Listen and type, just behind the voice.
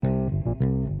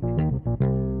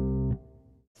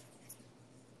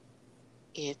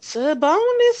It's a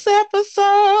bonus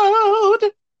episode.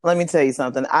 Let me tell you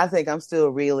something. I think I'm still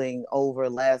reeling over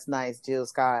last night's Jill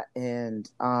Scott and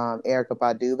Erica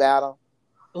Badu battle.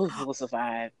 Ooh, it was a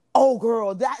vibe. Oh,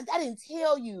 girl, that I didn't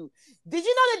tell you. Did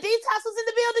you know that Detox was in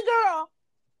the building, girl?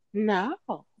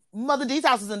 No. Mother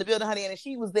Detox was in the building, honey, and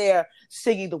she was there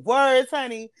singing the words,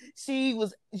 honey. She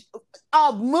was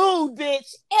a mood,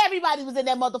 bitch. Everybody was in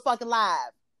that motherfucking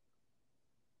live.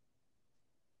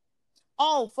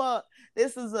 Oh, fuck.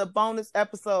 This is a bonus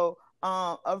episode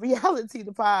a reality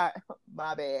the pod.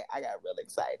 My bad. I got really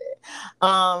excited.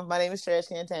 My name is Trash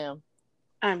Can Tam.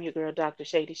 I'm your girl, Dr.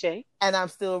 Shady Shay. And I'm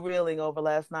still reeling over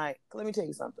last night. Let me tell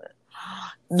you something.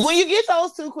 When you get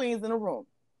those two queens in a room,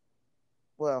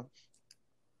 well,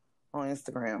 on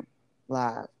Instagram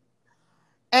Live,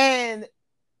 and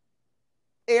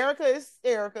Erica is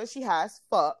Erica, she high as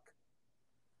fuck.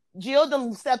 Jill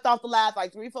done stepped off the live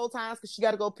like 3-4 times because she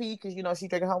got to go pee because, you know, she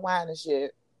drinking her wine and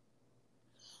shit.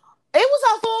 It was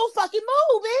a full fucking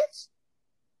move, bitch.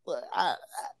 But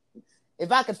if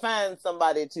I could find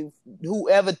somebody to,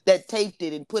 whoever that taped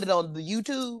it and put it on the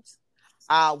YouTubes,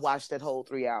 I'll watch that whole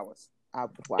 3 hours. I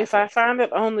would watch If I find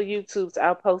it on the YouTubes,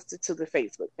 I'll post it to the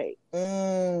Facebook page.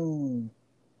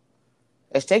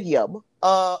 Let's take you up.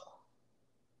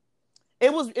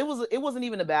 It wasn't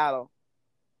even a battle.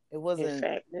 It wasn't. In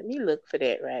fact, let me look for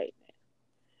that right now.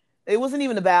 It wasn't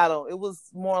even a battle. It was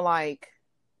more like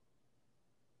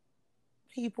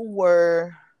people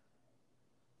were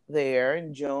there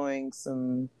enjoying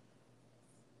some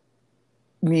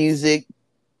music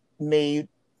made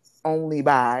only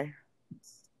by,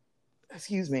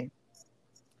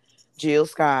 Jill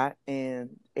Scott and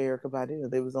Erica Badu.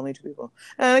 There was only two people.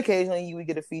 And occasionally you would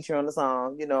get a feature on the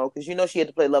song, you know, because you know she had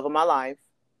to play Love of My Life.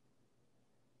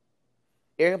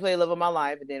 Erica played Love of My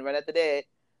Life, and then right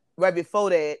before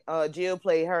that, Jill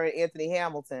played her and Anthony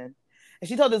Hamilton. And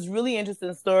she told this really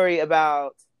interesting story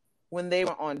about when they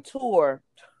were on tour.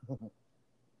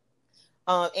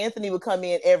 Anthony would come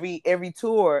in every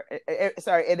tour,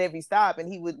 at every stop, and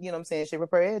he would, you know what I'm saying, shape up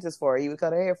her edges for her. He would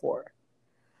cut her hair for her.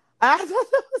 I thought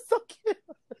that was so cute.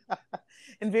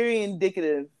 And very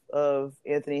indicative of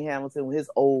Anthony Hamilton with his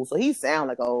old. So he sound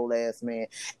like an old ass man.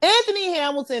 Anthony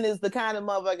Hamilton is the kind of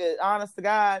motherfucker, honest to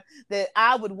God, that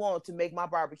I would want to make my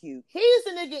barbecue. He's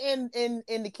the nigga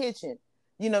in the kitchen.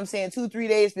 You know what I'm saying? 2-3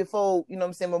 days before, you know what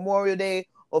I'm saying, Memorial Day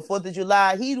or 4th of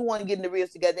July. He the one getting the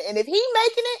ribs together. And if he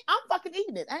making it, I'm fucking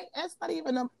eating it. It's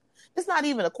not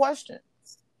even a question.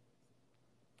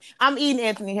 I'm eating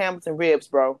Anthony Hamilton ribs,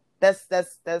 bro. That's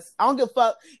I don't give a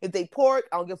fuck if they pork.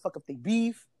 I don't give a fuck if they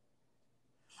beef.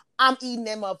 I'm eating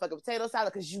that motherfucking potato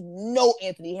salad because you know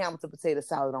Anthony Hamilton potato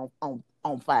salad on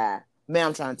fire. Man,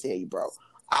 I'm trying to tell you, bro.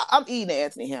 I'm eating the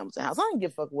Anthony Hamilton house. I don't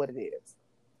give a fuck what it is.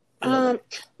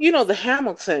 You know, the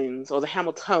Hamiltons or the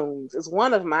Hamiltons is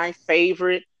one of my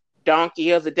favorite Donkey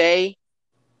of the Day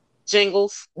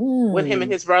jingles when him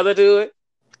and his brother do it.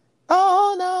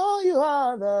 Oh no, you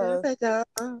are the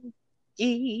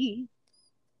donkey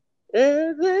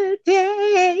of the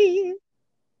day.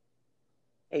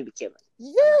 They be killing.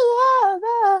 You are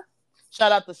the.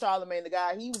 Shout out to Charlemagne, the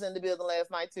guy. He was in the building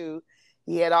last night too.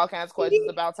 He had all kinds of questions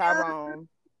about Tyrone.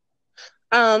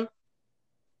 I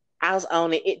was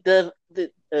on it.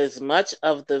 As much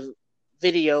of the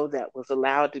video that was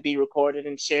allowed to be recorded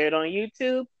and shared on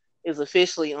YouTube is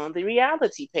officially on the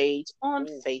reality page on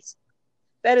Facebook.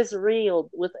 That is real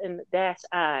with an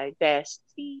 -I-T-E-A.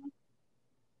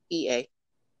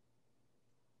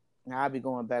 I'll be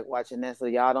going back watching that, so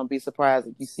y'all don't be surprised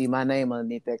if you see my name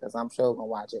underneath that, because I'm sure gonna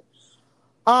watch it.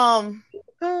 I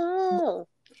don't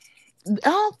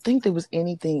think there was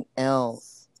anything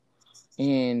else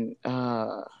in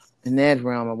that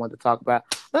realm I want to talk about.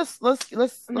 Let's.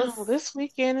 No, this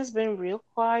weekend has been real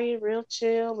quiet, real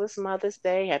chill. It's Mother's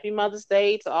Day. Happy Mother's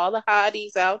Day to all the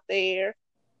hotties out there.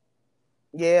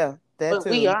 Yeah, that too.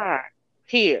 We are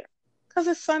here because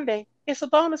it's Sunday. It's a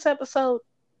bonus episode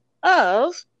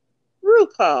of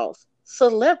RuPaul's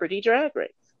Celebrity Drag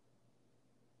Race,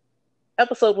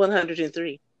 episode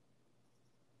 103.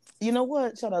 You know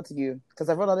what? Shout out to you, because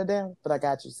I wrote all that down, but I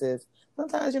got you, sis.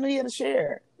 Sometimes, you know, you have to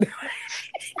share.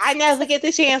 I never get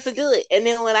the chance to do it. And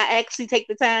then when I actually take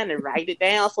the time to write it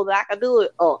down so that I can do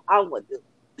it, I want to do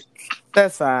it.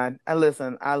 That's fine. I love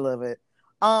it.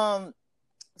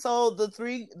 So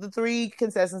the three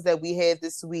contestants that we had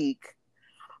this week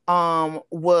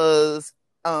was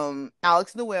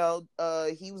Alex Noel.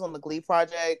 He was on the Glee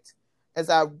project, as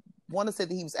I want to say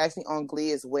that he was actually on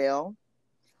Glee as well.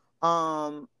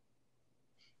 I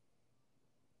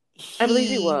believe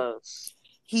he was.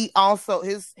 He also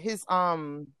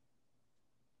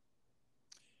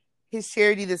his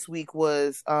charity this week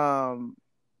was the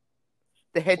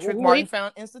Hedrick Martin Wait,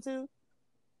 Found Institute.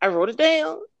 I wrote it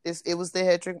down. It was the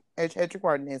Hedrick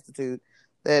Martin Institute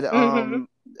that Mm-hmm.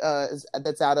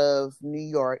 that's out of New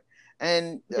York,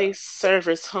 and They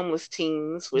service homeless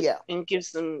teens with yeah. and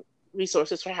gives them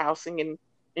resources for housing and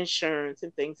insurance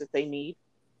and things that they need,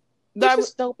 which But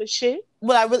is dope as shit.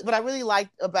 what I really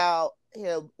liked about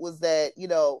him was that, you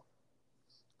know,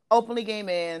 openly gay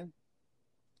man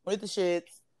with the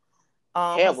shits.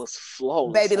 Hair was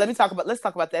flawless. Baby, let's talk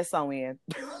about that song in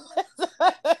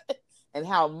and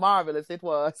how marvelous it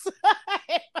was.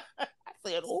 I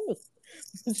said, "Oh,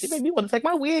 she made me want to take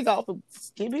my wig off and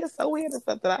give me a sew in or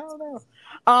something." I don't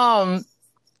know.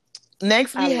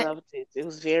 Next I loved it. It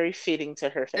was very fitting to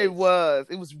her face. It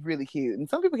was really cute, and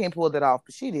some people can't pull that off,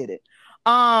 but she did it.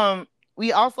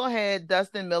 We also had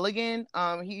Dustin Milligan.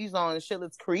 He's on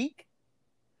Schitt's Creek.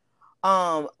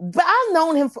 But I've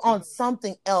known him on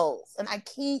something else, and I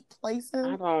can't place him.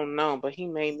 I don't know, but he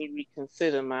made me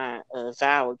reconsider my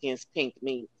vow against pink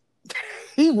meat.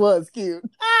 He was cute.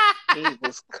 He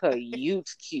was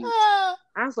cute. I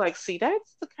was like, see,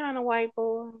 that's the kind of white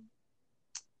boy.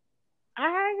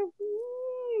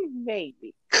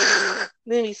 Maybe. Let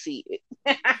me see it.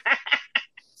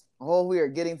 Oh, we are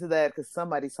getting to that because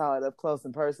somebody saw it up close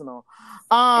and personal.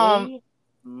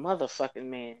 Motherfucking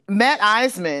man. Matt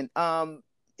Eisman,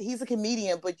 he's a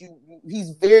comedian, but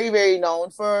he's very, very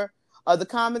known for the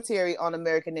commentary on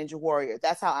American Ninja Warrior.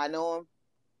 That's how I know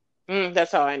him.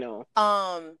 That's how I know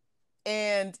him.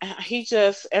 And he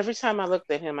just, every time I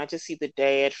looked at him, I just see the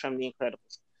dad from The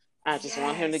Incredibles. I just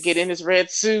want him to get in his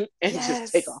red suit and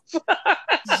just take off.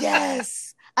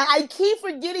 Yes. I keep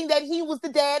forgetting that he was the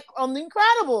dad on The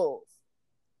Incredibles.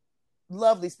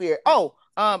 Lovely spirit. Oh,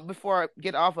 before I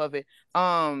get off of it,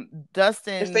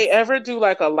 Dustin. If they ever do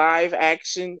like a live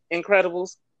action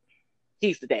Incredibles,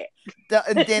 he's the dad.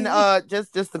 Then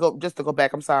just to go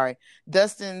back, I'm sorry.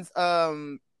 Dustin's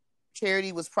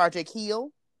charity was Project Heal.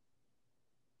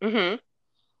 Mm-hmm.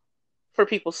 For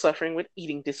people suffering with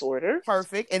eating disorders.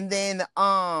 Perfect. And then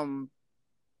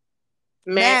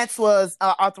Matt's was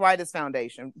Arthritis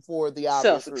Foundation for the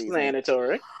obvious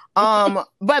self-explanatory. But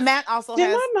Matt also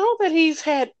did not know that he's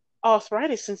had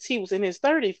arthritis since he was in his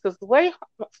 30s, because the way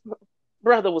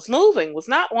brother was moving was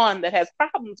not one that has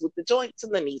problems with the joints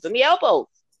and the knees and the elbows.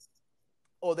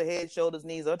 Or the head, shoulders,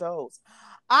 knees, or toes.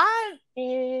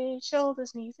 Head,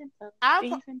 shoulders, knees, and toes.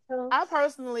 I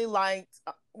personally liked.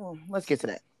 Let's get to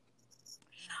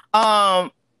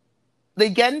that. They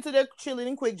get into their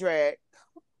cheerleading quick drag.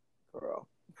 Girl.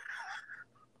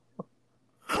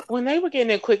 When they were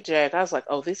getting in quick drag, I was like,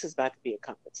 "Oh, this is about to be a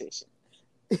competition."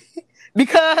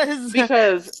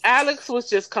 because Alex was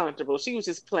just comfortable; she was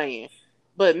just playing.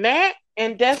 But Matt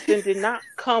and Dustin did not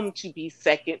come to be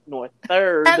second nor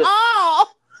third at all.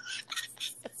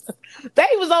 They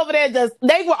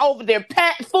were over there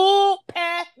full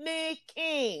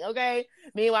panicking, okay?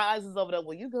 Meanwhile, Alex is over there.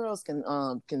 Well, you girls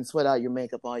can sweat out your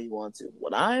makeup all you want to.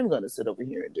 What I'm gonna sit over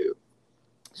here and do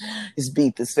is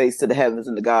beat this face to the heavens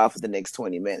and to God for the next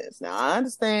 20 minutes. Now, I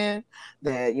understand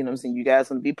that, you know what I'm saying, you guys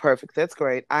want to be perfect. That's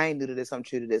great. I ain't new to this. I'm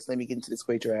true to this. Let me get into this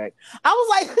quick drag. I was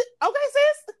like, okay,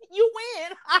 sis, you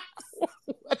win. What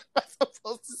am I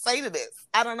supposed to say to this?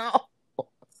 I don't know.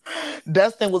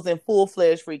 Dustin was in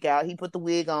full-fledged freak out. He put the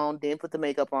wig on, then put the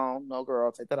makeup on. No,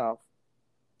 girl, take that off.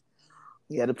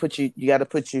 You got to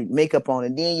put your makeup on,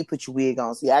 and then you put your wig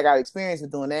on. See, I got experience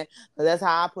with doing that. So that's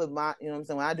how I put my, you know what I'm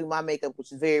saying? When I do my makeup,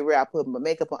 which is very rare, I put my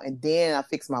makeup on, and then I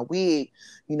fix my wig,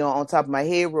 you know, on top of my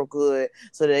head real good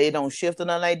so that it don't shift or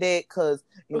nothing like that. Because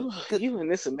you in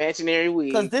this imaginary wig.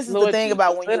 Because this is the thing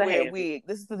about when you wear a wig.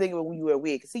 This is the thing about when you wear a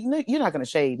wig. See, you're not going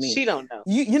to shade me. She don't know.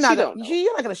 You're not going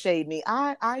to shade me.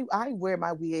 I wear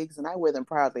my wigs, and I wear them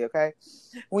proudly, okay?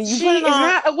 When you she is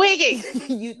not a wigging.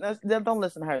 Don't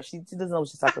listen to her. She doesn't know what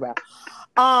she's talking about.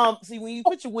 See, when you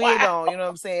put your wig on, you know what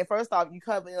I'm saying? First off, you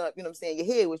cover up, you know what I'm saying, your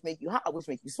head, which make you hot, which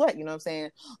make you sweat, you know what I'm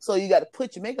saying? So you got to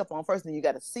put your makeup on first, and you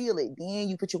got to seal it. Then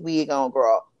you put your wig on,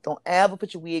 girl. Don't ever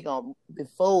put your wig on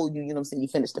before you know what I'm saying, you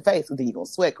finish the face, because then you're going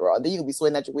to sweat, girl. Then you're going to be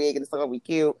sweating at your wig, and it's not going to be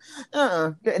cute.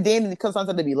 And then it comes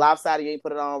sometimes to be lopsided, you ain't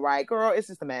put it on right. Girl, it's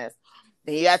just a mess.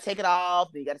 Then you gotta take it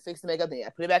off. Then you gotta fix the makeup. Then you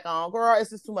gotta put it back on. Girl,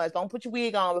 it's just too much. Don't put your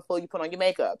wig on before you put on your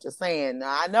makeup. Just saying.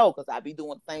 Now, I know, because I be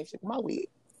doing the same shit with my wig.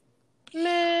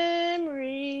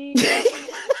 Memories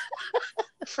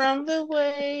from the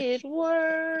way it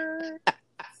worked.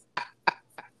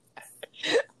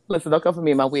 Listen, don't come for me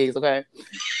and my wigs, okay?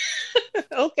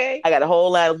 Okay. I got a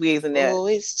whole lot of wigs in there. Oh,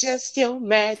 it's just your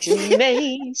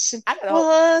imagination. I got a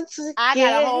Once I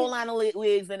got a whole again, line of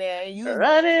wigs in there, and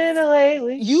running away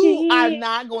with you are she.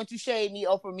 not going to shade me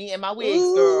over me and my wigs,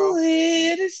 Ooh, girl.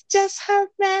 it is just her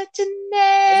It's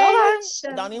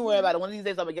okay. Don't even worry imagination. about it. One of these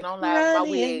days, I'm gonna get on live with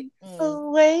my wig. Running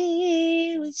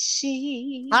away with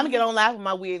she. I'm gonna get on live with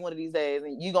my wig one of these days,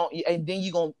 and then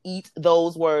you gonna eat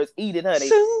those words. Eat it, honey.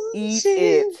 Soon Eat she'll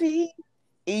it. be.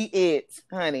 Eat it,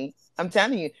 honey. I'm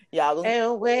telling you, y'all.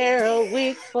 And wear a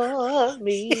wig for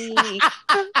me.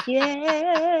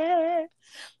 Yeah.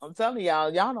 I'm telling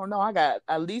y'all don't know. I got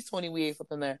at least 20 wigs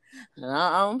up in there. And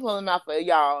I'm pulling them out for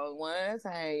y'all one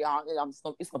time. Y'all,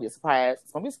 it's gonna be a surprise.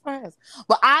 It's gonna be a surprise.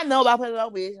 But I know about putting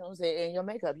on wigs, you know what I'm saying, and your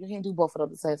makeup. You can't do both of them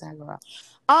at the same time, girl.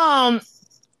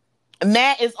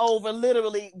 Matt is over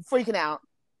literally freaking out.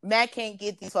 Matt can't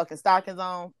get these fucking stockings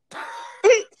on.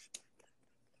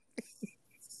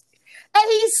 And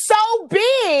he's so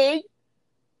big.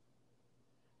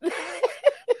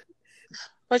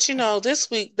 But you know, this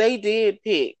week they did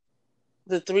pick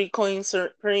the 3 Queen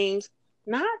Supremes,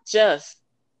 not just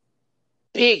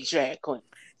big drag queens.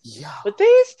 Yeah. But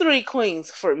these 3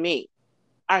 queens for me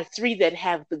are 3 that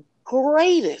have the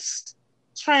greatest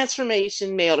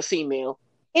transformation male to female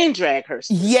in drag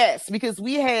history. Yes, because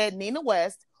we had Nina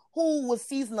West, who was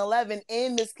season 11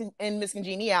 in Miss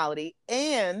Congeniality,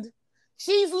 and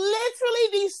she's literally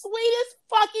the sweetest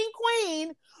fucking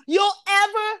queen you'll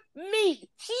ever meet.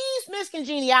 She's Miss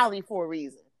Congeniality for a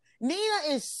reason. Nina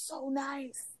is so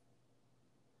nice.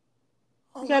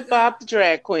 You got Bob the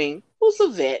drag queen, who's a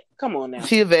vet. Come on now.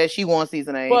 She a vet. She won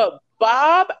season 8. But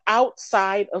Bob,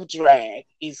 outside of drag,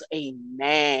 is a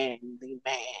manly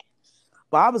man.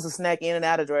 Bob is a snack in and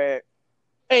out of drag.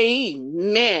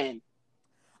 Amen.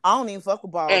 I don't even fuck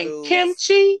with Bob. And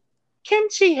dudes.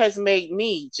 Kimchi has made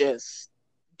me just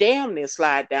damn near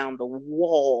slide down the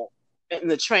wall in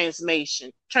the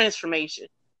transformation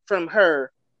from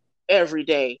her every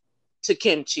day to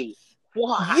Kimchi.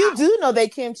 Wow. You do know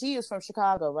that Kimchi is from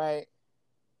Chicago, right?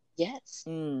 Yes.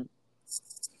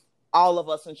 All of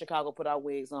us in Chicago put our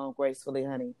wigs on gracefully,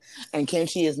 honey. And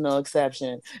Kimchi is no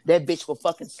exception. That bitch will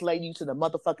fucking slay you to the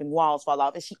motherfucking walls fall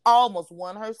off. And she almost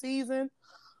won her season.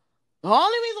 The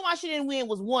only reason why she didn't win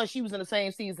was, 1, she was in the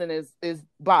same season as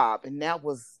Bob. And that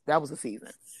was a season.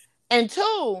 And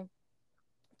 2,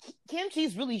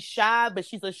 Kimchi's really shy, but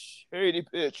she's a shady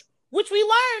bitch. Which we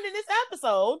learned in this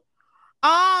episode.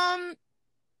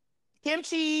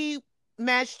 Kimchi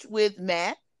matched with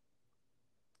Matt.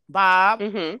 Bob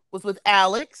was with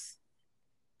Alex,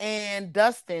 and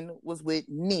Dustin was with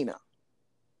Nina.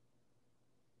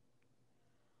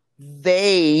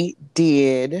 They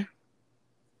did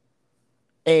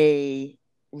a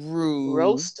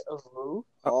roast of Rue.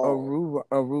 A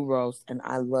Rue roast, and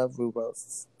I love Rue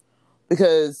roasts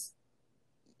because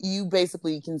you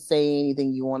basically can say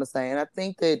anything you want to say, and I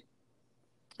think that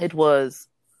it was,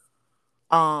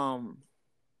 I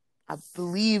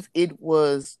believe it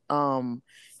was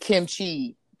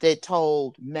Kimchi that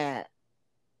told Matt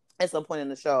at some point in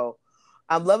the show,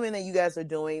 I'm loving that you guys are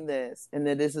doing this, and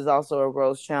that this is also a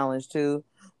roast challenge too,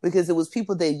 because it was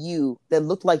people that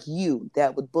looked like you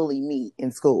that would bully me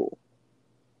in school.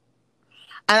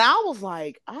 And I was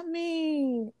like, I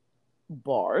mean,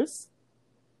 bars.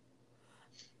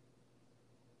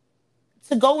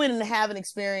 To go in and have an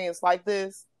experience like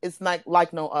this, it's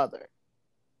like no other.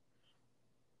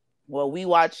 Well, we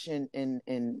watch in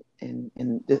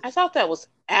I thought that was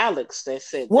Alex that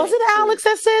said that. Was it Alex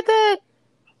that said that?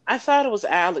 I thought it was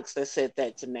Alex that said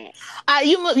that to Matt.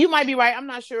 You might be right. I'm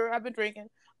not sure. I've been drinking.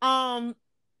 I've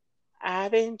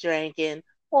been drinking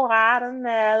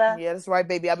watermelon. Yeah, that's right,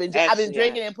 baby. I've been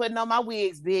drinking and putting on my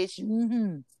wigs, bitch.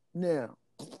 No.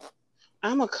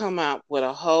 I'm gonna come out with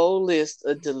a whole list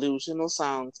of delusional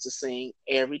songs to sing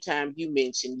every time you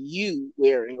mention you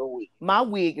wearing a wig. My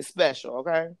wig is special,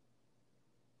 okay?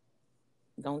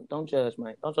 Don't judge,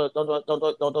 Mike. Don't do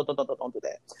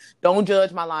that. Don't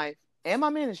judge my life and my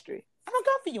ministry. I don't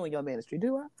come for you in your ministry,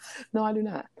 do I? No, I do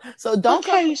not. So don't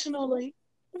occasionally.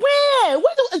 Where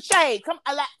do a shade? Come,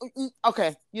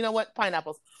 okay. You know what?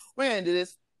 Pineapples. We're gonna do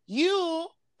this. You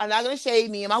are not gonna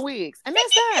shade me in my wigs, and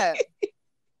that's that.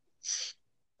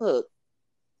 Look.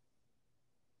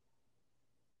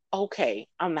 Okay,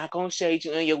 I'm not gonna shade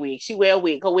you in your wig. She wear a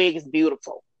wig. Her wig is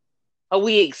beautiful. Her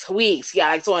wigs. Yeah,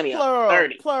 like 20, plural,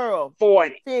 30, plural,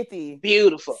 40, 50,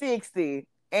 beautiful, 60.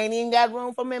 Ain't even got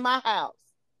room for them in my house.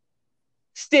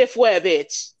 Stiff wear,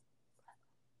 bitch.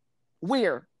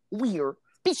 Weird.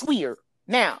 Bitch, weird.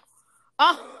 Now,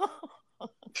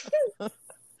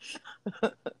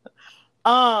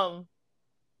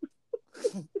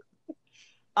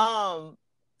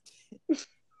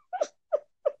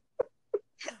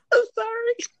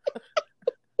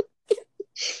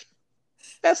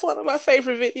 That's one of my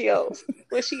favorite videos.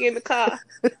 When she in the car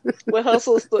with her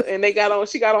sister and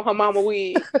she got on her mama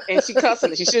wig and she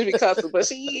cussing. She shouldn't be cussing, but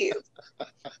she is.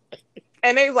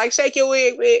 And they was like, shake your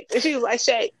wig, bitch. And she was like,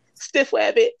 shake. Stiff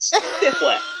wet, bitch. Stiff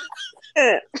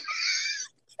wet.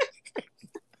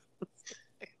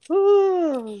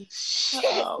 Oh, shit.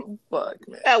 Oh, fuck,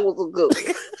 man. That was a good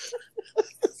one.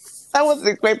 I wasn't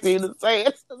expecting you to say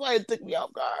it. That's why it took me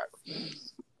off guard.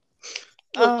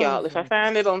 Look, y'all, if I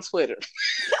find it on Twitter,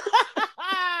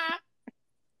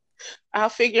 I'll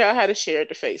figure out how to share it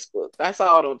to Facebook. I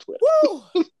saw it on Twitter. Woo!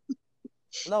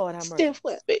 Lord have mercy. Stiff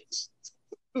wet, bitch.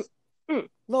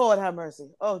 Lord have mercy.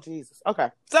 Oh, Jesus. Okay.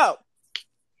 So,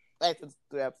 back to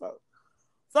the episode.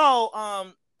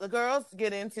 So, the girls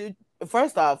get into,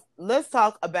 first off, let's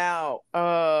talk about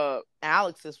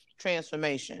Alex's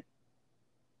transformation.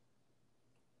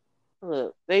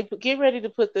 Look, they get ready to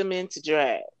put them into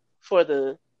drag for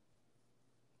the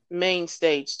main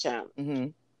stage challenge. Mm-hmm.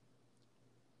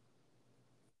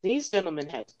 These gentlemen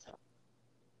had to talk.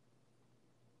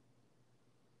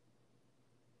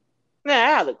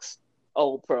 Now, Alex,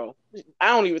 old pro, I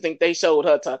don't even think they showed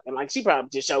her tucking. Like, she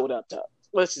probably just showed up tucked.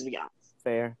 Let's just be honest.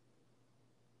 Fair.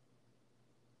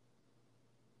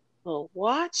 But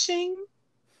watching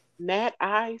Matt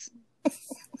Eisen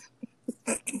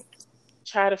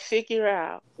try to figure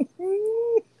out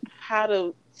how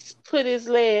to put his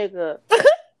leg up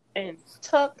and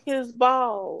tuck his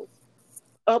balls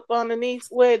up underneath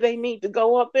where they need to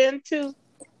go up into,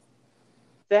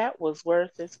 that was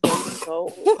worth its weight in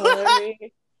gold.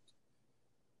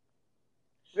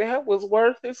 That was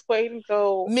worth its weight in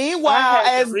gold. Meanwhile, I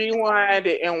had to rewind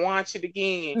it and watch it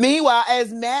again. Meanwhile,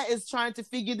 as Matt is trying to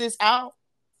figure this out,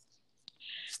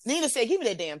 Nina said, "Give me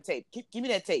that damn tape. Give me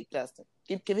that tape, Dustin.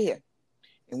 Give it here."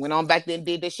 And went on back there and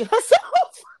did that shit herself.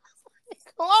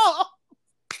 Come on.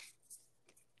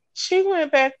 She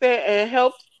went back there and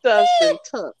helped Dustin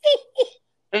tuck.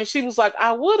 And she was like,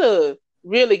 I would have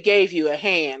really gave you a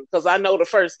hand because I know the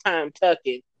first time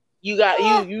tucking, you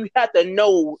have to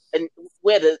know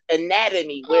where the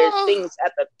anatomy, where things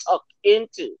have to tuck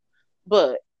into.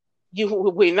 But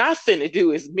we're not finna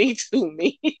do is me to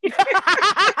me.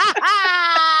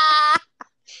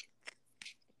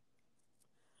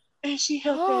 And she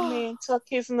helped that man tuck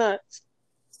his nuts.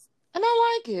 And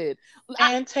I like it.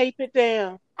 And tape it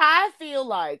down. I feel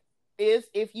like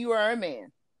if you are a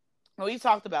man, we've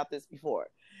talked about this before.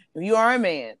 If you are a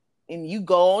man and you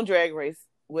go on Drag Race,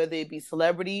 whether it be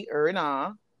celebrity or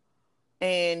not,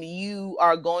 and you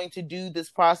are going to do this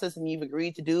process and you've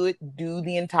agreed to do it, do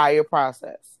the entire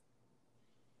process.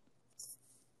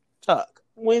 Tuck.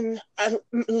 When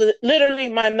literally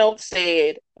my note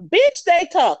said, bitch, they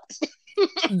tucked.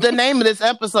 The name of this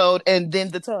episode and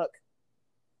then the tuck.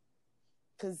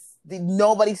 Because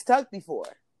nobody's tucked before.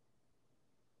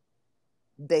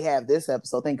 They have this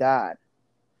episode, thank God.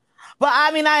 But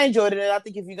I mean, I enjoyed it. I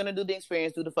think if you're gonna do the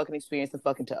experience, do the fucking experience and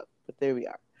fucking tuck. But there we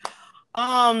are.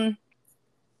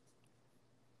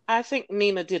 I think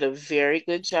Nina did a very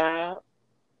good job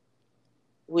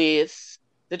with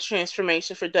the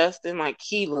transformation for Dustin. Like,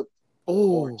 he looked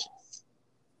gorgeous.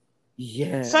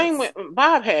 Yeah. Same with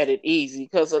Bob had it easy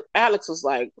because Alex was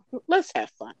like, let's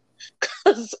have fun.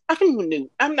 Because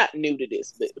I'm not new to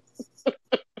this, but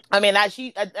I mean, I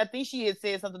think she had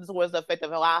said something towards the effect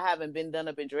of, I haven't been done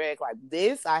up in drag like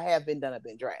this. I have been done up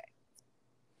in drag.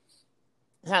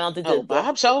 I don't think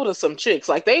Bob showed us some tricks.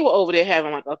 Like, they were over there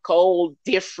having like a cold,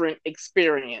 different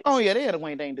experience. Oh yeah, they had a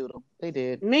Wayne Dang Doodle. They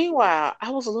did. Meanwhile,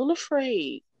 I was a little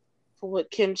afraid for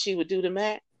what Kimchi would do to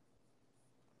Matt.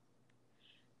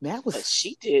 Matt was. But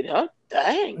she did her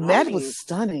thing. Matt was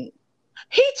stunning.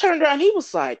 He turned around. He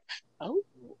was like, "Oh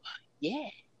yeah,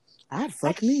 I'd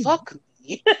fuck me." Fuck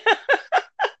me.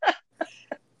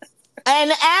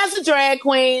 And as a drag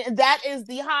queen, that is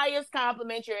the highest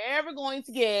compliment you're ever going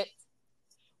to get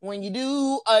when you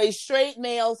do a straight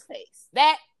male's face.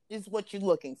 That is what you're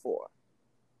looking for.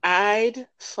 I'd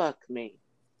fuck me.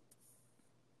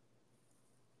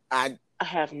 I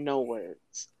have no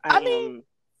words. I mean,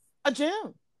 a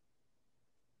gem.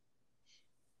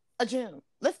 A gem.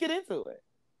 Let's get into it.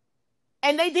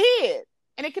 And they did.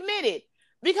 And they committed.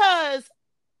 Because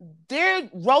their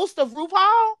roast of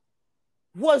RuPaul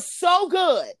was so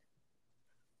good.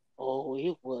 Oh,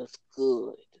 it was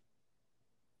good.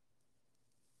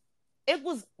 It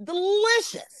was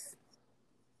delicious.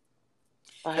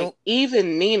 Like,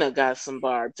 even Nina got some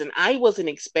barbs. And I wasn't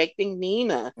expecting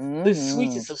Nina, the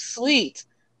sweetest of sweet,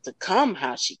 to come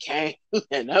how she came.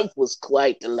 And I was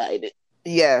quite delighted.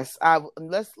 Yes,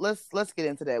 let's get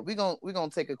into that. We're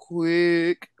gonna take a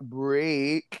quick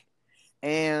break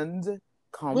and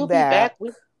come back.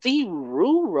 We'll the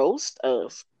Rue roast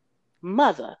of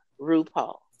Mother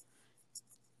RuPaul.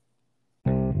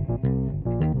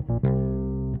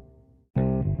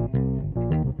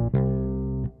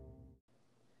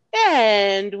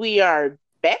 And we are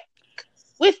back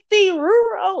with the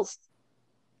Rue roast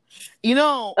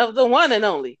of the one and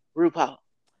only RuPaul.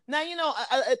 Now,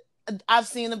 I've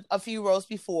seen a few roasts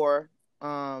before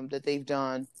that they've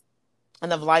done,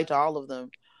 and I've liked all of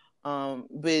them.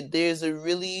 But there's a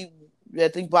really, I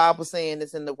think Bob was saying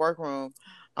this in the workroom.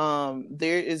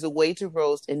 There is a way to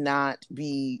roast and not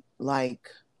be like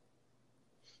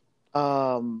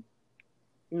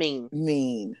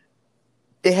mean.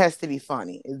 It has to be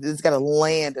funny. It's got to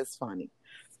land as funny.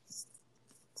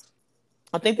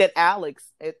 I think that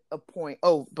Alex at a point.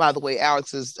 Oh, by the way,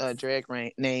 Alex's drag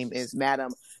name is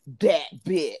Madam That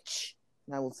Bitch,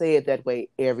 and I will say it that way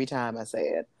every time I say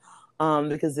it,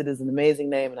 because it is an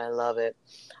amazing name and I love it.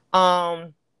 I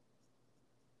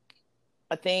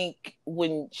think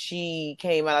when she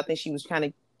came out, I think she was kind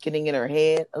of getting in her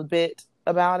head a bit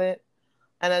about it,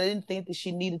 and I didn't think that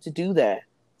she needed to do that.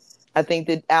 I think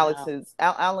that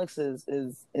Alex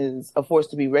is a force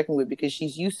to be reckoned with because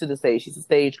she's used to the stage. She's a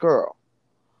stage girl.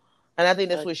 And I think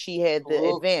that's where she had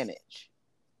the advantage.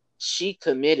 She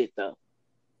committed, though.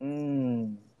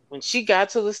 When she got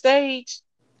to the stage,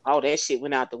 all that shit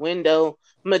went out the window.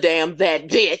 Madame That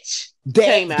Bitch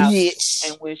came out.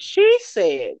 And when she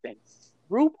said that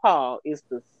RuPaul is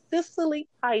the Cicely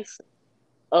Tyson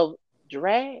of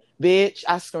drag, bitch,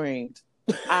 I screamed.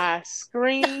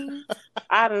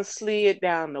 I done slid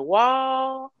down the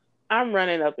wall. I'm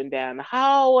running up and down the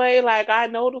hallway like I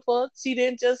know the fuck. She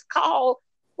didn't just call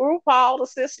RuPaul the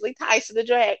Cicely Tyson of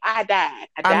drag. I died.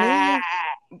 I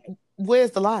mean,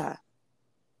 where's the lie?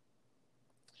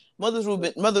 Mother Ru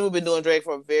been doing drag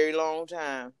for a very long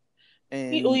time.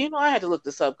 And I had to look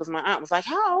this up because my aunt was like,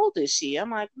 "How old is she?"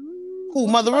 I'm like, "Who,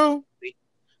 Mother Ru?"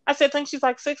 I said, "I think she's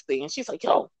like 60," and she's like,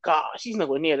 "Oh God, she's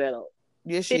nowhere near that old."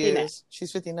 Yes, she 59. Is.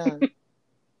 She's 59.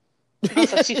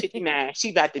 So she's 59.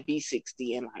 She's about to be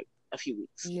 60 in like a few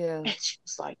weeks. Yeah. And she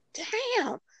was like,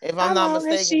 "Damn, if I'm not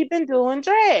mistaken, has she been doing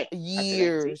drag?"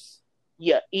 Years.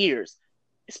 Years.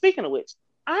 Speaking of which,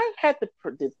 I had the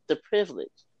privilege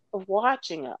of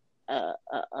watching a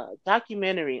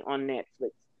documentary on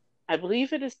Netflix. I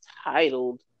believe it is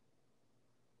titled.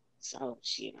 So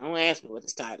shit, don't ask me what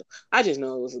it's titled. I just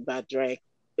know it was about drag.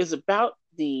 It's about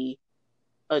a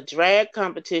drag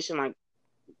competition like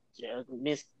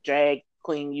Miss Drag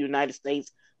Queen United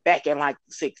States back in like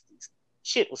the 60s.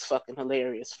 Shit was fucking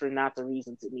hilarious for not the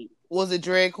reasons it needed. Was it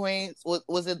Drag Queens?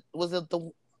 Was it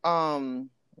the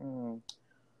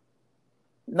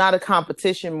not a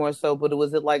competition more so, but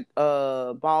was it like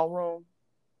ballroom?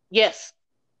 Yes.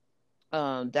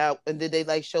 That, and did they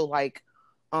like show like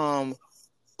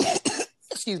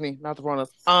excuse me, not the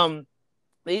Ronas.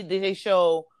 Did they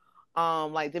show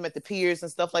like them at the piers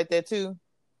and stuff like that too?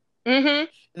 Mm-hmm.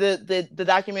 The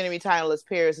documentary title is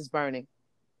Paris is Burning.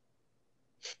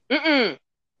 It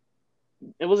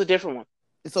was a different one.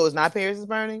 So it's not Paris is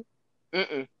Burning?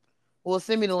 Well,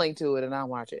 send me the link to it and I'll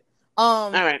watch it.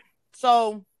 All right.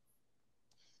 So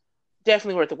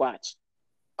definitely worth a watch.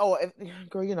 Oh,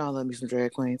 girl, I love me some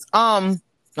drag queens. I'm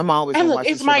always. And look,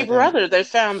 it's my brother that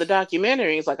found the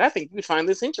documentary. He's like, I think you'd find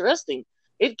this interesting.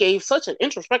 It gave such an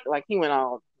introspective, like he went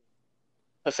all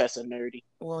Professor Nerdy.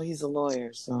 Well, he's a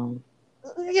lawyer, so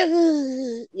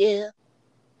yeah.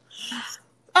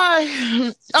 All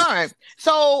right.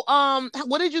 So,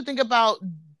 what did you think about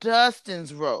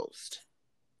Dustin's roast?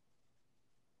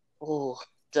 Oh,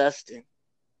 Dustin,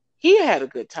 he had a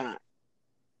good time.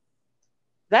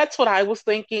 That's what I was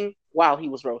thinking while he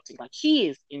was roasting. Like, he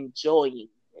is enjoying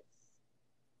this.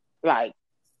 Like,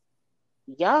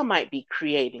 y'all might be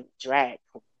creating drag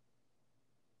queen.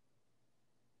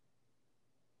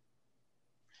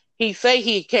 He say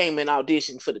he came and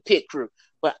auditioned for the pit crew,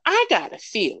 but I got a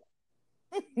feeling.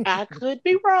 I could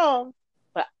be wrong,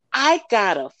 but I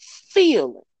got a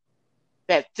feeling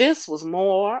that this was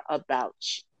more about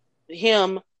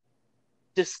him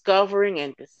discovering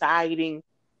and deciding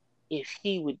if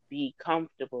he would be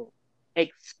comfortable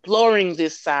exploring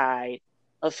this side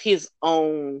of his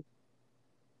own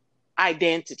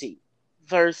identity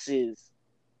versus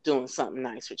doing something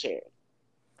nice for charity.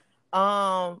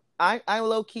 I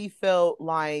low key felt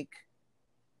like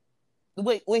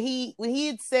when he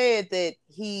had said that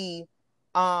he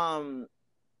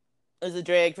is a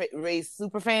Drag Race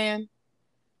super fan,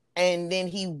 and then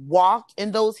he walked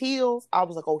in those heels, I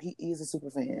was like, oh, he is a super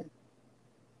fan.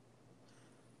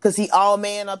 Because he all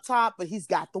man up top, but he's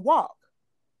got the walk.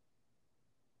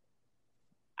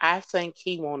 I think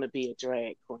he want to be a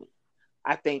drag queen.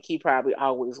 I think he probably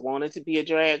always wanted to be a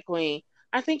drag queen.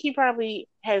 I think he probably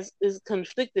is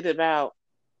conflicted about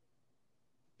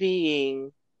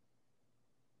being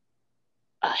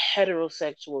a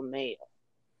heterosexual male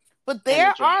But and a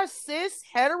there drag are cis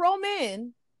hetero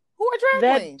men who are drag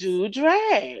that queens. do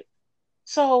drag.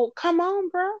 So come on,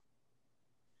 bro.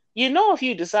 You know, if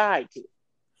you decide to,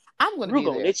 I'm going to we're be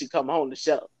gonna there. let you come on the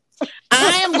show.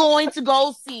 I am going to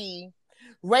go see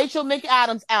Rachel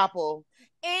McAdams Apple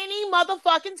any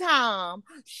motherfucking time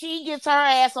she gets her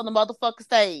ass on the motherfucking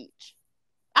stage.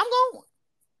 I'm going.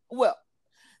 Well,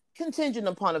 contingent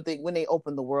upon if when they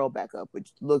open the world back up,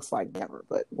 which looks like never,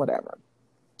 but whatever.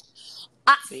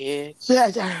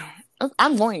 Bitch.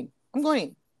 I'm going.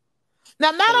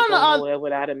 Now, not Can't on go the nowhere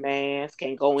without a mask.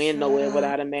 Can't go in nowhere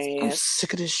without a mask. I'm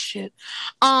sick of this shit.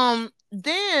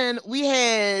 Then we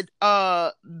had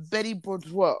Betty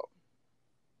Bourgeois.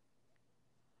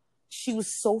 She was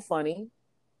so funny.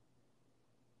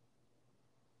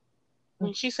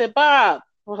 When she said, "Bob,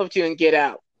 I hope you can get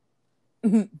out."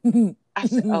 I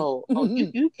said, "Oh,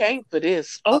 you came for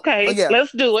this. Okay, yeah.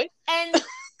 Let's do it." And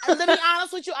to be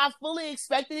honest with you, I fully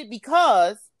expected it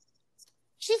because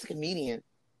she's a comedian.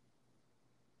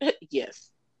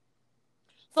 Yes.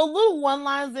 So little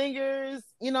one-line zingers,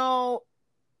 you know,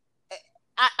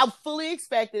 I fully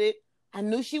expected it. I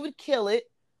knew she would kill it.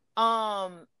 I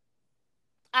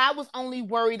was only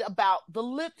worried about the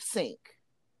lip sync.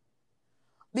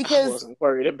 Because I wasn't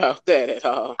worried about that at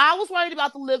all. I was worried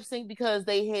about the lip sync because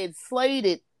they had slayed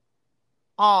it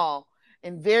all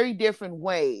in very different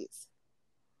ways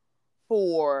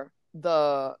for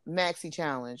the Maxi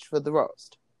Challenge for the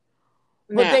roast.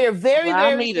 But Now, they are very,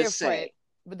 very different. Say,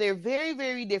 but they're very,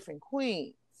 very different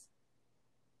queens.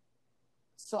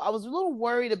 So I was a little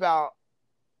worried about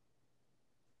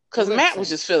because Matt was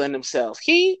just feeling himself.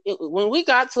 When we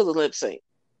got to the lip sync,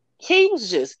 he was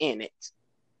just in it.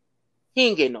 He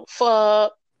didn't get no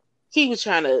fuck. He was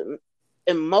trying to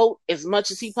emote as much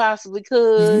as he possibly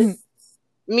could.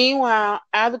 Meanwhile,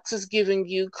 Alex is giving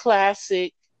you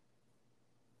classic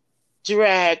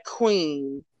drag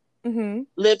queen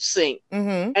lip sync.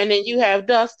 And then you have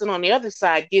Dustin on the other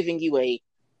side giving you a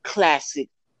classic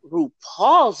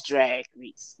RuPaul's Drag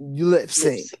Race lip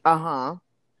sync.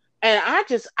 And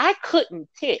I couldn't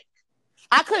pick.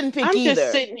 I couldn't pick I'm either. I'm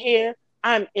just sitting here.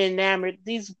 I'm enamored.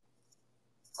 These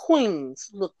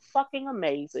queens look fucking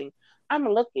amazing. I'm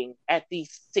looking at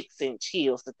these 6-inch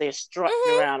heels that they're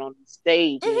strutting around on the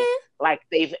stage in like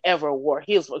they've ever wore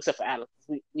heels, except for Alex.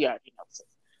 We already know this.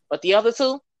 But the other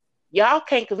two, y'all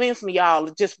can't convince me y'all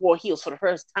just wore heels for the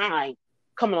first time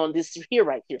coming on this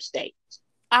right here stage.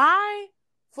 I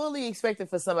fully expected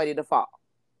for somebody to fall.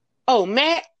 Oh,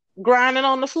 Matt grinding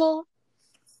on the floor?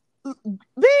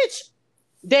 Bitch!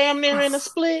 Damn near in a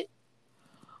split?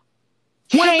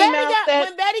 When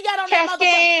Betty got on that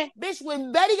motherfucking bitch,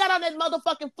 when Betty got on that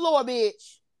motherfucking floor,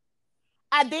 bitch,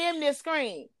 I damn near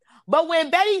screamed. But when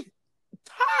Betty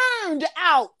turned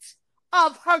out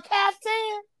of her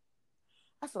caftan,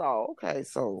 I said, "Oh, okay,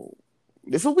 so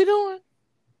this what we doing?"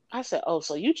 I said, "Oh,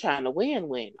 so you trying to win?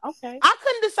 Okay." I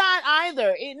couldn't decide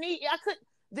either.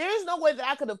 There's no way that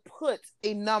I could have put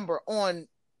a number on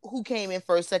who came in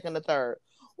first, second, or third.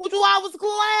 Which I was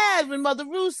glad when Mother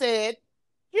Ruth said,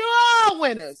 "You're all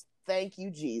winners." Thank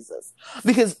you, Jesus.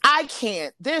 Because I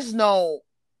can't. There was no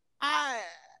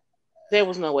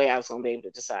way I was going to be able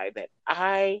to decide that.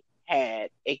 I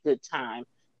had a good time.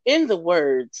 In the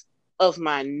words of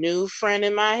my new friend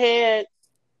in my head,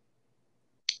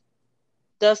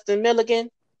 Dustin Milligan,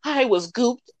 I was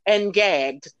gooped and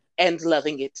gagged and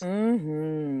loving it.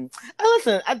 And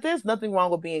listen, there's nothing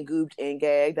wrong with being gooped and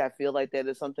gagged. I feel like that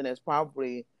is something that's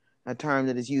probably a term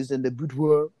that is used in the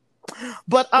boudoir.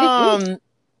 But I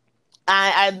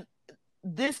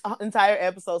this entire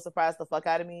episode surprised the fuck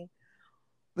out of me,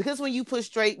 because when you put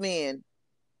straight men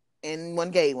and one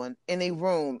gay one in a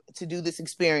room to do this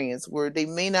experience where they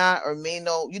may not or may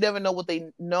know, you never know what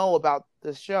they know about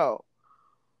the show.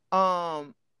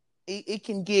 It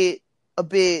can get a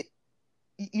bit.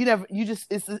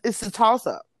 It's a toss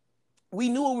up. We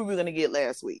knew what we were going to get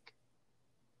last week.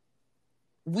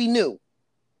 We knew.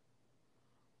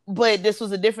 But this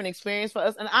was a different experience for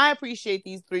us. And I appreciate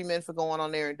these 3 men for going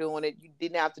on there and doing it. You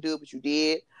didn't have to do it, but you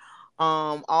did.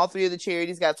 All 3 of the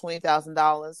charities got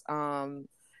 $20,000.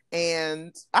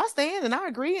 And I stand and I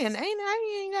agree. And I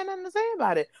ain't got nothing to say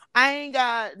about it. I ain't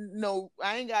got no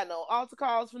altar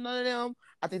calls for none of them.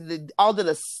 I think they all did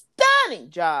a stunning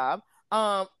job.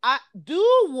 I do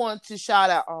want to shout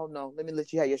out. Oh no, let me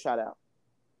let you have your shout out.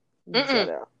 Go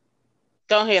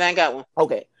ahead, I ain't got one.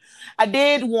 Okay. I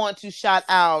did want to shout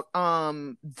out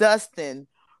Dustin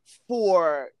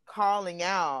for calling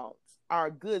out our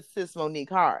good sis Monique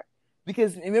Hart.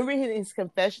 Because remember in his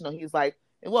confessional, he was like,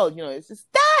 well, it's just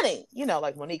stunning,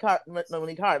 like Monique Hart. And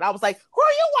I was like, who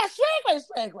are you? Watch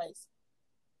Drag Race.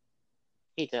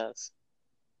 He does.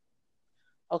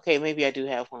 Okay, maybe I do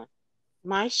have one.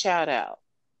 My shout out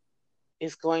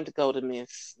is going to go to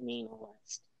Miss Nina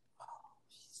West.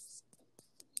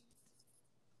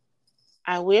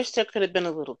 I wish there could have been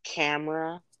a little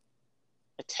camera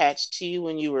attached to you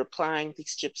when you were applying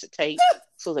these strips of tape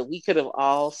so that we could have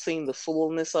all seen the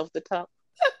fullness of the tuck.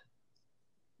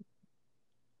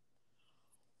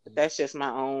 But that's just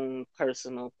my own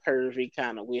personal pervy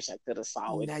kind of wish I could have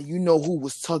saw it. Now you know who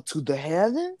was tucked to the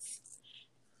heavens?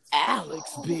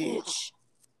 Alex, bitch.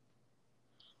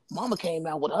 Mama came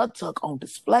out with her tuck on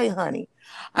display, honey.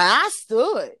 And I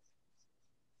stood.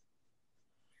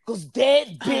 Because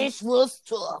that bitch was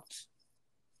tucked.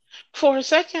 For a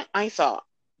second, I thought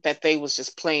that they was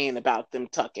just playing about them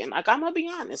tucking. Like, I'm going to be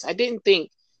honest. I didn't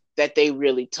think that they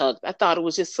really tucked. I thought it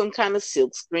was just some kind of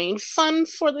silk screen fun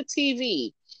for the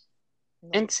TV.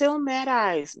 Until Matt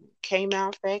Eisman came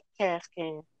out that calf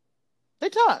can. They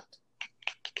tucked.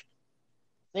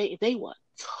 They were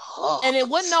tucked. And it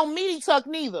wasn't no meaty tuck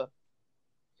neither.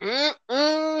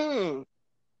 Mm-mm.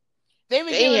 They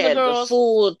had the girls the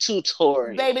full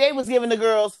tutorial. Baby, they was giving the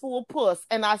girls full puss,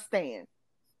 and I stand.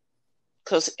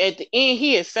 Because at the end,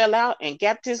 he had fell out and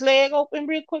gapped his leg open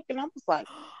real quick, and I was like,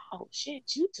 oh, shit,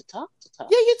 you to talk. Yeah,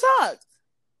 you tucked.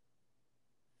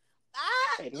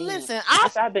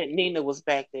 I bet Nina was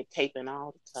back there taping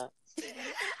all the tucks.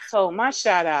 So my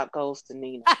shout out goes to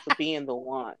Nina for being the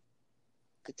one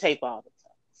to tape all the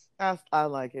tucks. I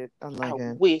like it.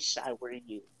 I wish I were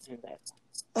you in that.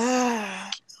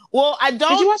 Well, I don't.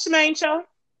 Did you watch the main show?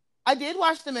 I did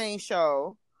watch the main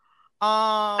show.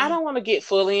 I don't want to get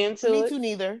fully into it. Me too,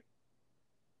 neither.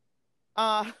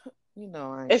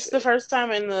 It's the first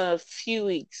time in a few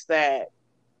weeks that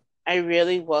I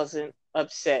really wasn't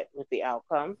upset with the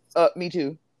outcome. Me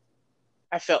too.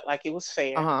 I felt like it was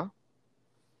fair.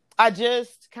 I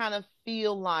just kind of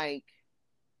feel like,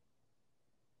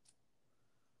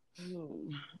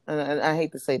 and I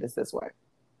hate to say this way,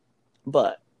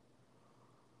 but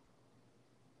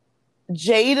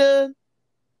Jada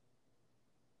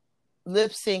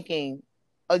lip syncing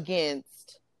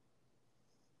against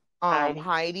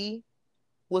Heidi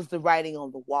was the writing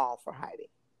on the wall for Heidi.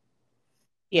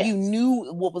 Yes. You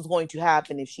knew what was going to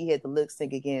happen if she had to lip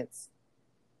sync against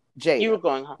Jada. You were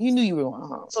going home. You knew you were going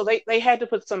home. So they had to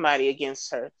put somebody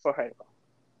against her for her to go.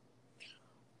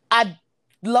 I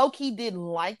low-key didn't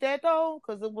like that though,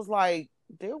 because it was like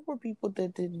there were people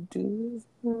that didn't do this.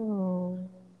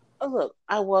 Look,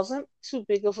 I wasn't too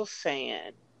big of a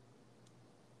fan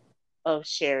of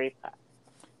Sherry Pie.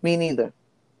 Me neither.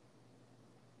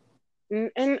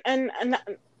 And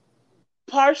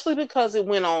partially because it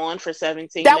went on for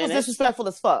 17 minutes. That was disrespectful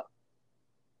as fuck.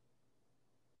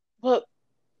 But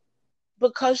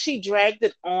because she dragged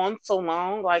it on so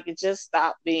long, like it just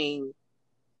stopped being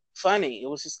funny. It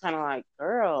was just kind of like,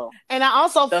 girl. And I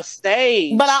also the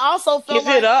stage. But I also felt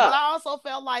give it up. But I also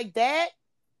felt like that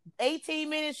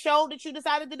 18-minute show that you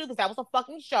decided to do, because that was a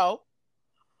fucking show,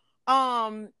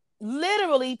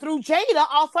 literally threw Jada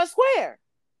off her square.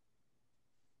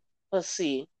 Let's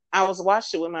see. I was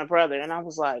watching it with my brother, and I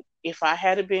was like, if I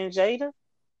had been Jada,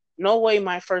 no way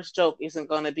my first joke isn't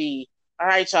going to be, all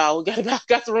right, y'all, we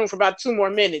got the room for about 2 more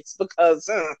minutes, because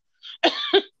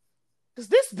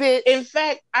this bit. In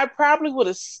fact, I probably would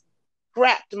have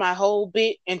scrapped my whole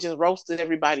bit and just roasted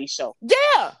everybody's show.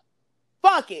 Yeah.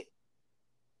 Fuck it.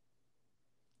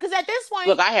 Because at this point,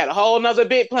 look, I had a whole nother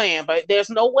bit planned, but there's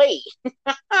no way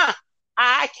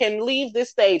I can leave this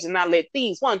stage and not let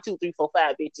these 1, 2, 3, 4,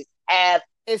 5 bitches have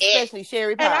especially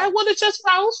Sherry Pie. And I would have just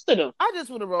roasted them. I just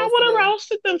would have roasted. I would have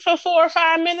roasted them for 4 or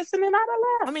 5 minutes, and then I'd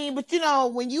have left. I mean,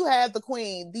 but when you have the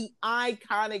queen, the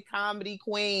iconic comedy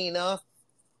queen,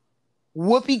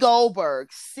 Whoopi Goldberg,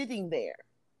 sitting there.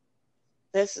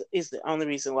 This is the only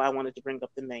reason why I wanted to bring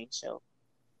up the main show.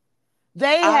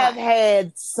 They have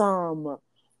had some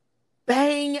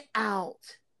bang out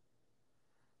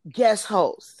guest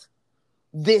hosts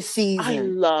this season. I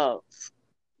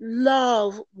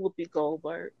love Whoopi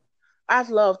Goldberg. I've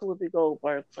loved Whoopi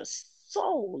Goldberg for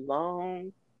so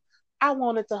long. I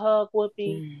wanted to hug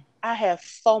Whoopi. I have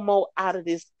FOMO out of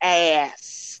this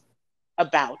ass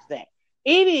about that.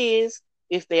 It is,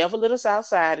 if they ever let us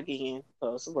outside again,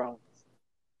 because of Rose,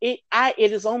 it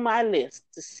is on my list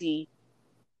to see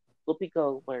Whoopi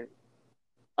Goldberg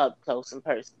up close in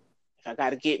person. If I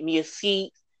got to get me a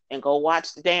seat and go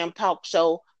watch the damn talk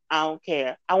show, I don't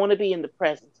care. I want to be in the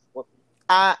presence of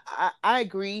Whoopi. I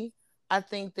agree. I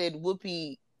think that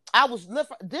Whoopi, I was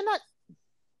didn't I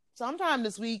sometime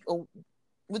this week or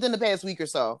within the past week or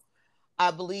so,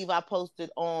 I believe I posted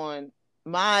on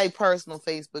my personal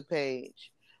Facebook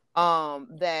page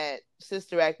that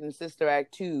Sister Act and Sister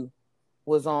Act 2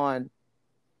 was on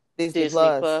Disney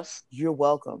Plus. You're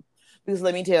welcome. Because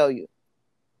let me tell you,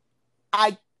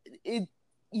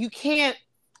 you can't.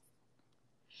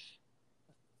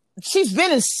 She's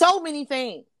been in so many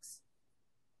things.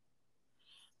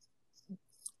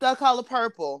 The Color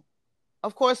Purple,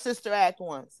 of course. Sister Act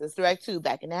 1, Sister Act 2,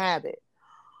 Back in the Habit.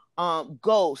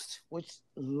 Ghost, which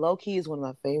low key is one of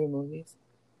my favorite movies,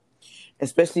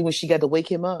 especially when she got to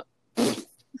wake him up. She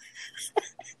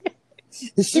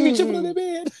be tripping on the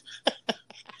bed.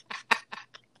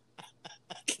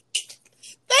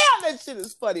 Damn, that shit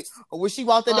is funny. Or when she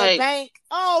walked in that bank.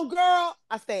 Oh, girl,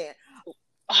 I stand.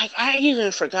 I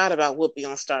even forgot about Whoopi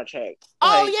on Star Trek.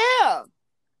 Oh yeah,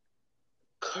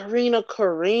 Karina.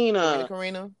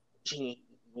 She,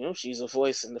 she's a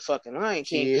voice in the fucking Lion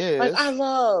King. She is. Like I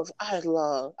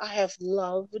have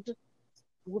loved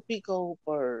Whoopi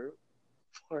Goldberg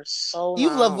for so long.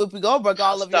 You've loved Whoopi Goldberg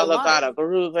all of your life. Stella Got a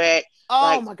Groove Back.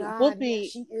 Oh my God,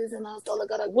 Whoopi, she is in Stella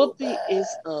Got a Groove Whoopi is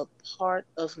a part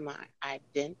of my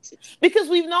identity because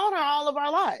we've known her all of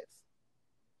our lives.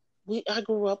 I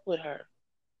grew up with her.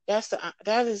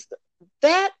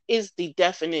 That is the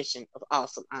definition of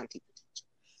awesome auntie potential.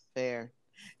 Fair.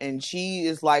 And she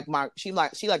is like my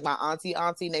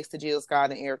auntie next to Jill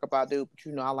Scott and Erykah Badu,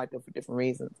 but I like them for different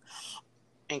reasons.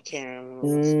 And Karen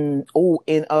Lewis.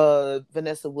 And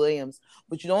Vanessa Williams.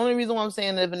 But the only reason why I'm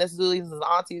saying that Vanessa Williams is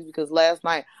auntie is because last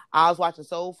night I was watching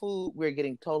Soul Food. We're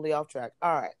getting totally off track.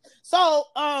 All right. So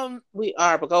we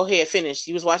are, but go ahead, finish.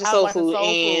 You was watching Soul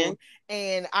Food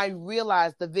and I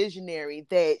realized the visionary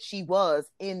that she was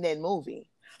in that movie.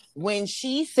 When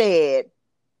she said,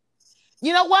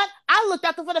 you know what? I looked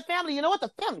out for the family. You know what?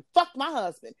 The family fucked my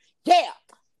husband. Yeah.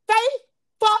 They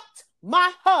fucked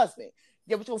my husband.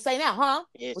 Yeah, what you gonna say now, huh?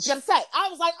 Yes. What you gotta say? I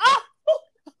was like,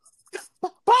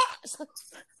 bars.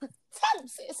 Tell him,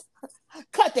 sis.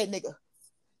 Cut that nigga.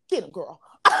 Get him, girl.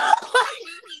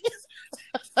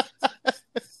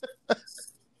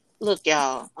 Look,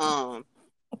 y'all.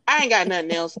 I ain't got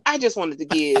nothing else. I just wanted to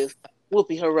give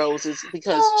Whoopi her roses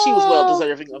because she was well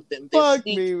deserving of them. Fuck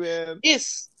me, man.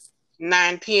 It's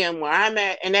 9 p.m. where I'm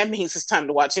at, and that means it's time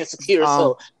to watch Insecure.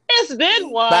 So it's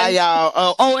been one. Bye,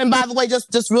 y'all. And by the way,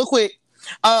 just real quick,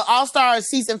 All Stars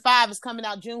season 5 is coming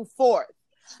out June 4th.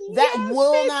 That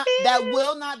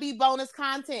will not be bonus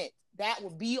content. That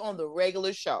will be on the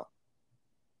regular show.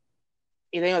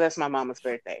 You know, that's my mama's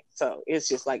birthday, so it's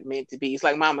just like meant to be. It's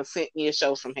like mama sent me a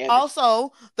show from heaven.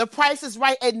 Also, The Price is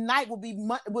Right at Night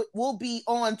will be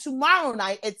on tomorrow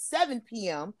night at 7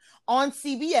 p.m. on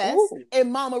CBS,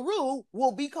 and Mama Ru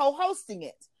will be co-hosting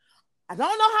it. I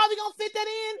don't know how we're going to fit that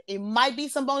in. It might be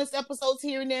some bonus episodes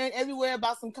here and there and everywhere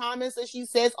about some comments that she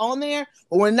says on there,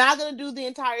 but we're not going to do the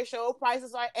entire show, Price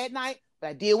is Right at Night, but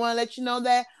I did want to let you know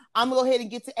that. I'm going to go ahead and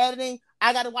get to editing.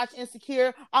 I got to watch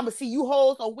Insecure. I'm going to see you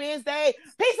hoes on Wednesday.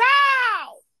 Peace out!